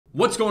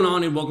What's going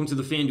on, and welcome to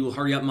the FanDuel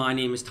Hurry Up. My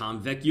name is Tom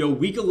Vecchio.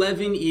 Week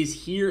 11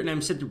 is here, and I'm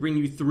set to bring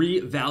you 3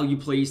 value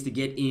plays to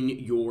get in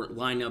your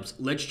lineups.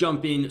 Let's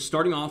jump in,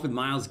 starting off with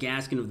Myles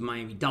Gaskin of the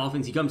Miami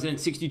Dolphins. He comes in at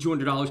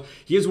 $6,200.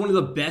 He has one of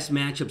the best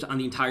matchups on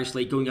the entire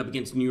slate going up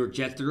against the New York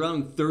Jets. They're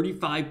allowing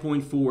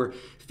 35.4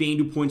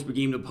 FanDuel points per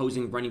game to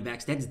opposing running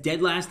backs. That's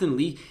dead last in the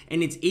league,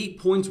 and it's 8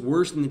 points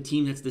worse than the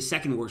team that's the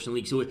second worst in the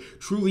league. So it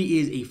truly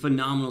is a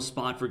phenomenal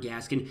spot for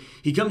Gaskin.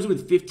 He comes in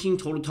with 15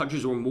 total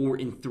touches or more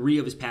in 3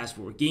 of his past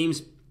 4 games.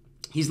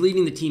 He's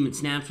leading the team in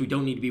snaps. We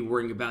don't need to be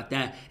worrying about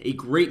that. A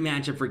great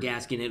matchup for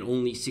Gaskin at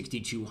only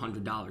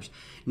 $6,200.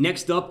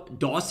 Next up,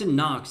 Dawson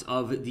Knox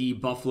of the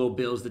Buffalo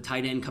Bills, the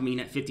tight end, coming in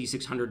at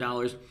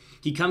 $5,600.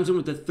 He comes in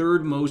with the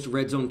 3rd most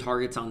red zone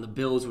targets on the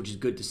Bills, which is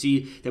good to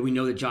see that we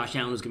know that Josh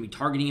Allen is going to be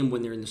targeting him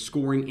when they're in the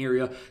scoring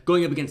area.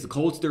 Going up against the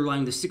Colts, they're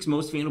allowing the 6th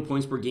most FanDuel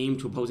points per game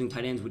to opposing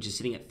tight ends, which is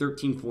sitting at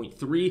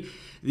 13.3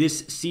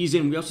 this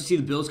season. We also see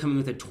the Bills coming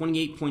with a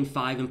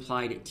 28.5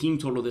 implied team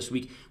total this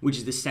week, which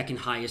is the 2nd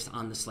highest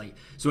on the slate.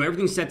 So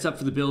everything sets up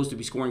for the Bills to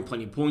be scoring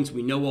plenty of points.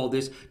 We know all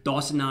this.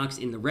 Dawson Knox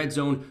in the red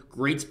zone,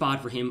 great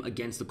spot for him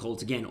against the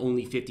Colts. Again,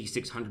 only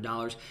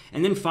 $5,600.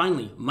 And then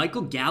finally,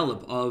 Michael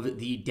Gallup of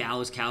the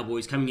Dallas Cowboys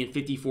coming in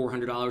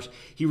 $5,400.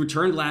 He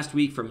returned last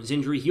week from his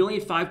injury. He only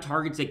had 5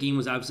 targets. That game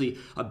was obviously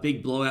a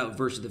big blowout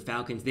versus the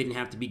Falcons. They didn't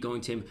have to be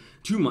going to him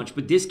too much,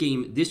 but this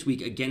game this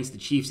week against the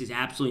Chiefs is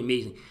absolutely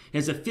amazing. It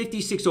has a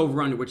 56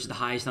 over-under, which is the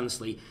highest on the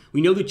slate.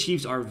 We know the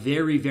Chiefs are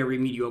very, very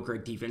mediocre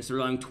at defense. They're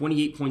allowing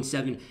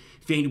 28.7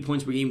 FanDuel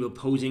points per game to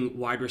opposing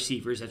wide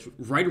receivers. That's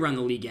right around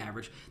the league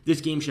average.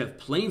 This game should have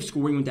plenty of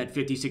scoring with that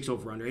 56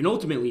 over-under. And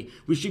ultimately,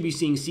 we should be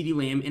seeing CeeDee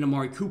Lamb and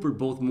Amari Cooper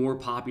both more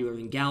popular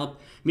than Gallup,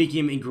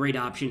 making him a great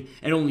option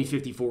at only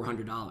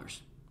 $5,400.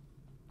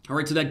 All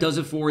right, so that does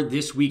it for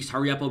this week's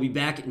Hurry Up. I'll be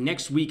back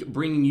next week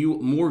bringing you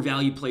more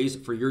value plays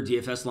for your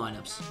DFS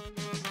lineups.